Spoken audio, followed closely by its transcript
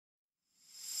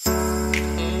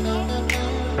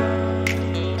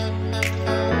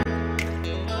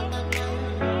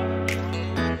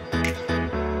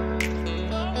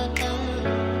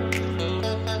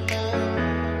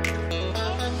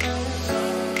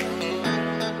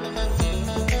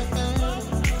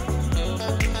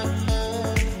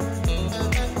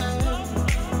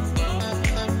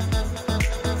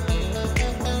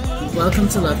Welcome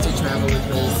to Love to Travel with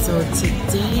Liz. So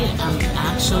today I'm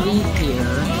actually here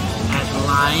at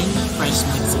LiQWYD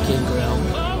Mexican Grill,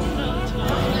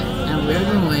 and we're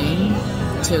going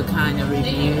to kind of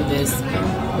review this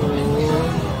whole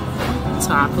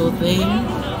taco thing.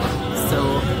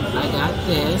 So I got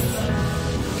this.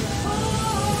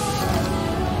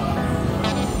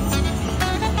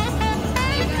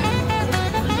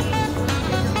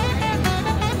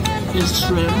 This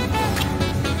shrimp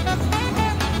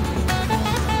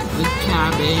with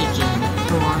cabbage and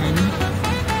corn.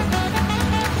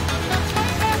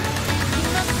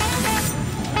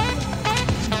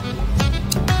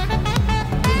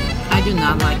 I do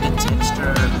not like the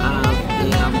texture of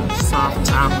the soft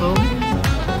taco.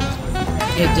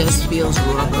 It just feels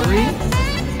rubbery.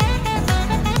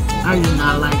 I do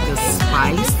not like the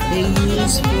spice they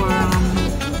use for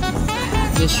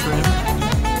the shrimp.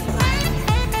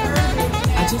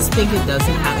 I just think it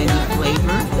doesn't have any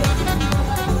flavor.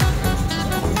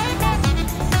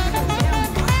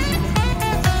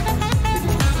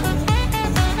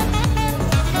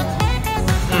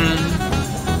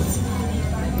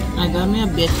 I got me a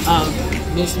bit of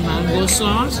this mango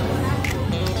sauce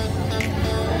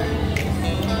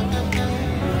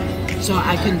so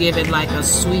I can give it like a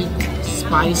sweet,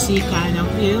 spicy kind of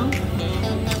feel.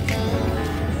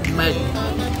 But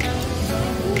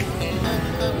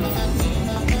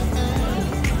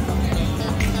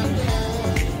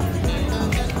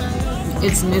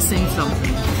it's missing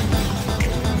something.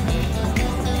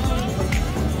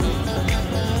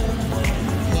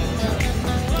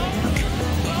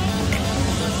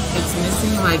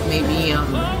 Like maybe I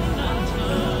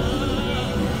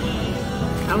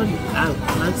would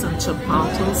like some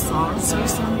chipotle sauce or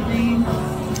something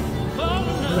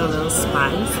with a little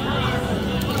spice.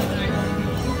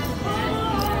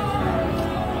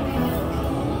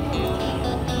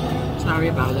 Sorry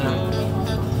about that.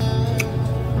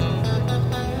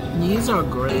 These are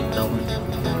great though.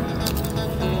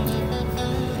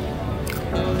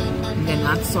 They're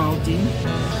not salty.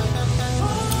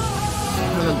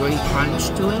 Have a great crunch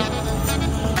to it,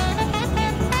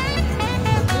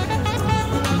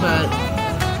 but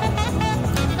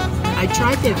I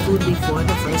tried their food before.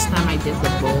 The first time I did the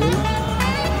bowl,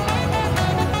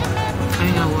 I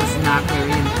was not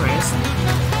very impressed.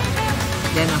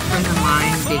 Then a friend of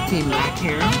mine, they came back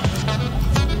here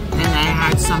and I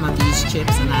had some of these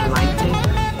chips and I liked it,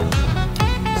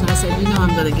 so I said, you know,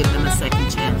 I'm gonna give them a second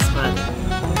chance. But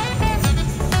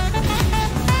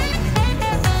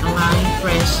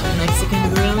fresh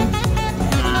Mexican grill,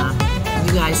 nah,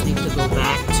 you guys need to go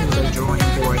back to the drawing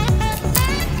board.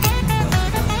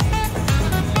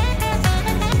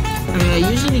 I mean, I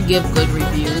usually give good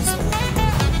reviews.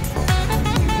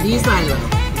 These I love,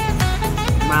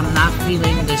 but I'm not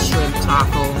feeling the shrimp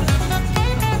taco,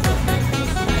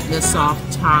 the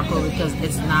soft taco, because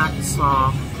it's not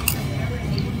soft.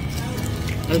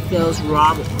 It feels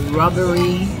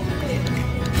rubbery.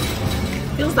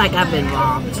 Feels like I've been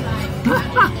robbed.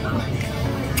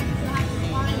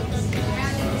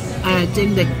 I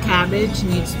think the cabbage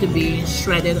needs to be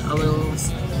shredded a little,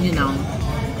 you know,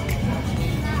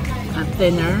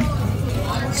 thinner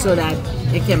so that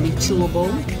it can be chewable,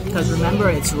 because remember,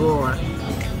 it's raw.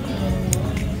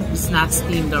 It's not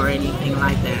steamed or anything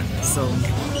like that, so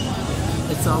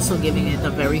it's also giving it a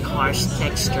very harsh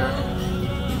texture.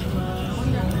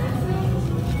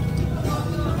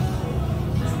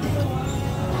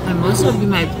 And most of you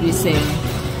might be saying,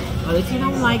 well, if you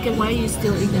don't like it, why are you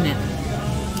still eating it?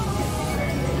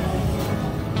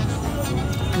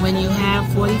 When you have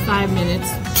 45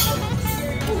 minutes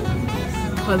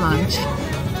for lunch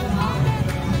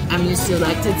and you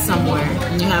selected somewhere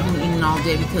and you haven't eaten all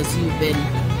day because you've been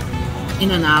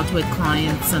in and out with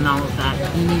clients and all of that,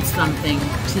 you need something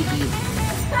to eat.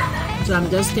 So I'm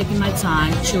just taking my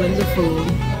time chewing the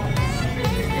food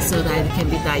so that it can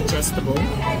be digestible.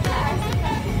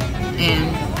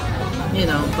 And, you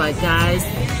know, but guys,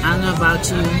 I don't know about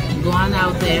you, go on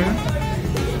out there,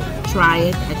 try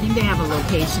it. I think they have a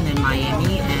location in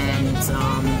Miami and in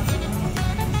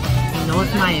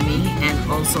North Miami and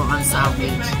also on South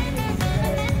Beach.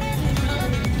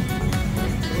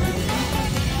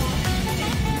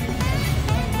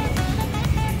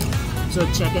 So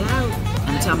check it out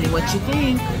and tell me what you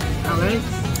think. Alright,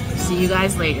 see you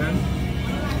guys later.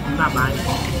 Bye-bye.